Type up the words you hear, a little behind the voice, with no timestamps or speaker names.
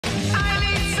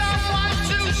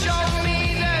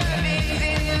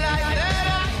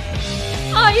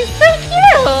he's so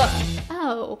cute!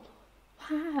 Oh,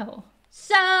 wow.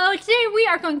 So today we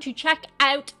are going to check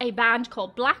out a band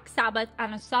called Black Sabbath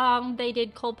and a song they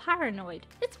did called Paranoid.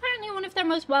 It's apparently one of their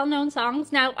most well-known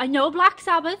songs. Now, I know Black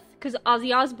Sabbath because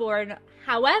Ozzy Osbourne.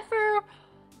 However,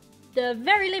 the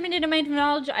very limited amount of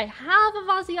knowledge I have of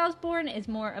Ozzy Osbourne is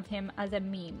more of him as a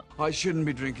meme. I shouldn't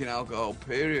be drinking alcohol,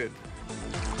 period.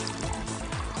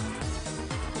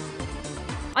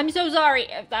 I'm so sorry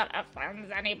if that offends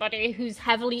anybody who's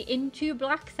heavily into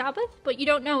Black Sabbath, but you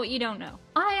don't know what you don't know.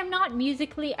 I am not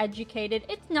musically educated.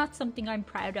 It's not something I'm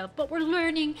proud of, but we're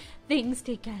learning things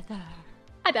together.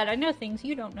 I bet I know things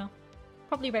you don't know.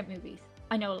 Probably about movies.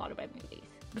 I know a lot about movies.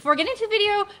 Before getting into the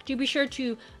video, do be sure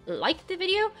to like the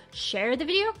video, share the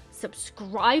video,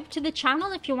 subscribe to the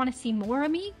channel if you want to see more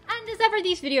of me. And as ever,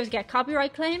 these videos get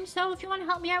copyright claims, so if you want to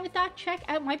help me out with that, check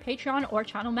out my Patreon or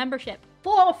channel membership.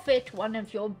 Forfeit one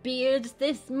of your beards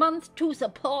this month to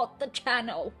support the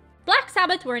channel. Black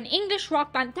Sabbath were an English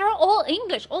rock band. They're all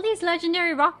English. All these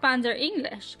legendary rock bands are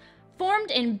English.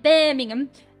 Formed in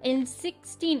Birmingham in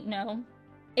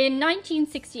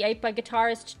 1968 by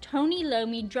guitarist Tony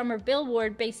Iommi, drummer Bill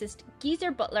Ward, bassist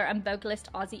Geezer Butler, and vocalist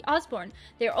Ozzy Osbourne.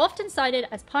 They are often cited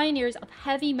as pioneers of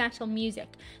heavy metal music.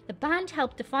 The band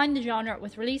helped define the genre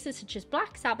with releases such as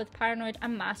Black Sabbath, Paranoid,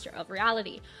 and Master of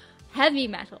Reality. Heavy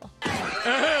metal.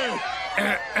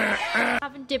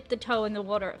 Haven't dipped the toe in the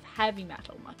water of heavy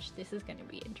metal much. This is going to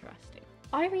be interesting.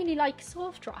 I really like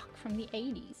soft rock from the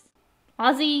 80s.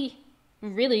 Ozzy,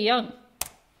 really young.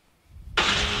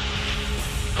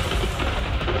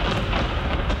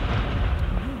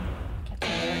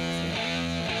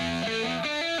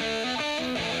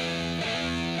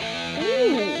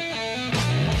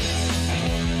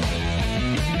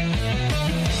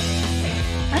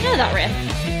 I know that riff.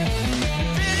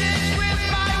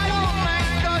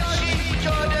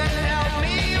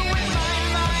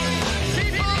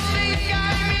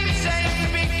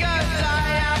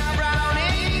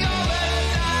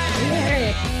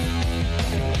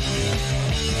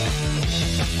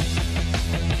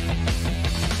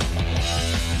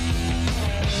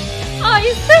 Oh,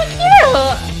 he's so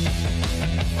cute!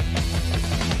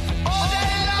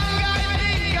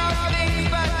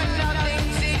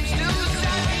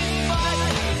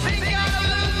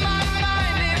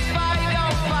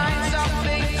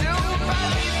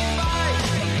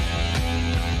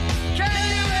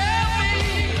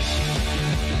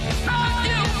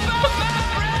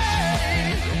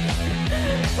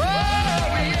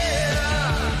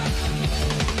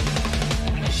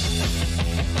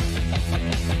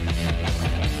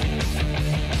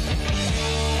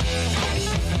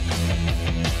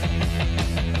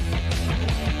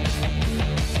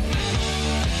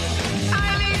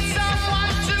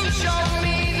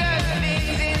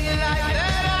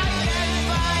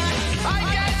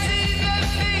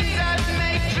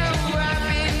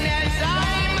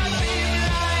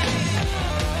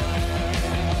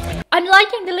 I'm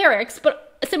liking the lyrics,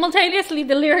 but simultaneously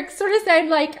the lyrics sort of sound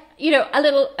like, you know, a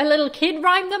little kid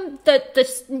rhymed them.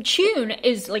 The tune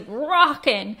is like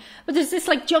rocking, but there's this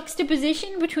like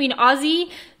juxtaposition between Ozzy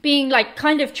being like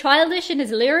kind of childish in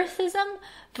his lyricism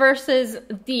versus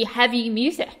the heavy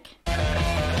music.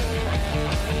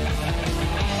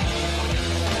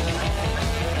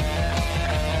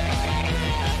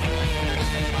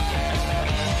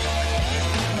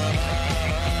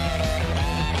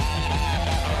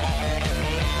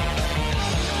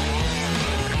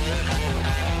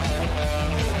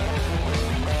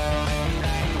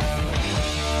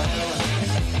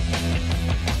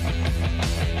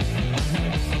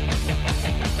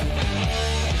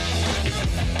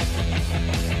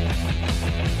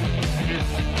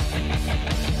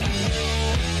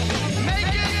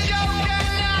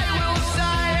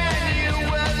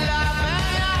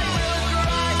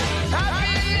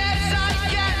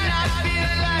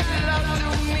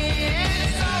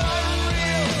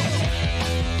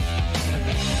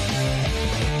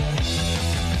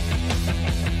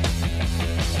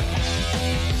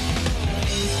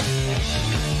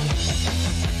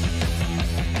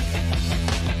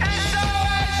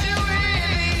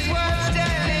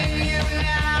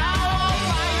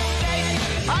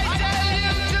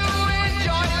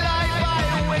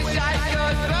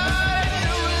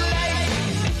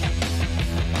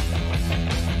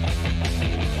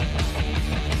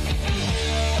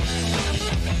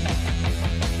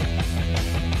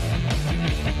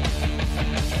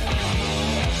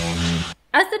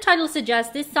 As the title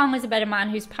suggests, this song is about a man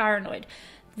who's paranoid.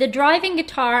 The driving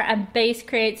guitar and bass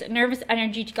creates nervous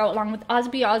energy to go along with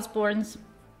Ozzy Osbourne's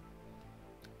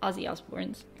Ozzy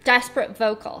Osbourne's. Desperate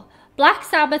vocal. Black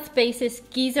Sabbath's bassist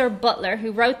Geezer Butler,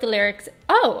 who wrote the lyrics,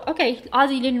 oh, okay,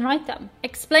 Ozzy didn't write them,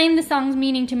 explained the song's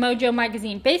meaning to Mojo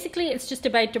magazine. Basically, it's just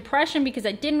about depression because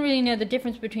I didn't really know the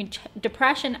difference between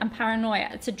depression and paranoia.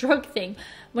 It's a drug thing.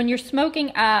 When you're smoking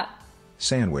a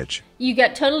sandwich, you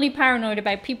get totally paranoid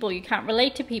about people. You can't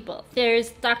relate to people.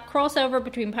 There's that crossover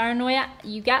between paranoia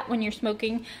you get when you're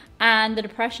smoking and the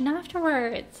depression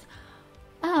afterwards.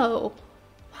 Oh,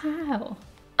 wow.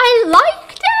 I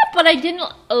liked it, but I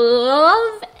didn't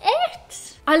love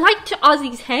it. I liked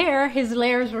Ozzy's hair. His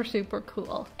layers were super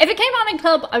cool. If it came on in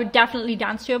club, I would definitely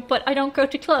dance to it, but I don't go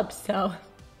to clubs, so.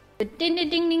 The ding ding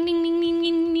ding ding ding ding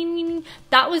ding ding ding.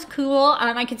 That was cool,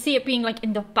 and I could see it being like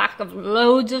in the back of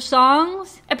loads of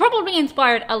songs. It probably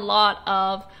inspired a lot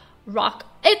of rock.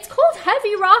 It's called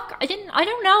heavy rock. I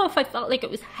don't know if I felt like it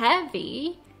was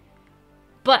heavy.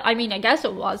 But I mean, I guess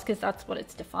it was, because that's what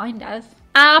it's defined as.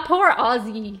 Poor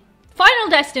Ozzy. Final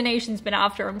Destination's been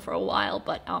after him for a while,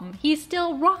 but he's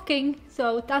still rocking,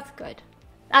 so that's good.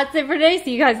 That's it for today.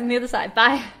 See you guys on the other side.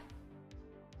 Bye.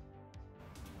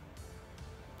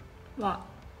 What?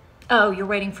 Oh, you're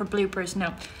waiting for bloopers?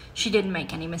 No, she didn't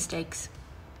make any mistakes.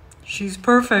 She's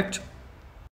perfect.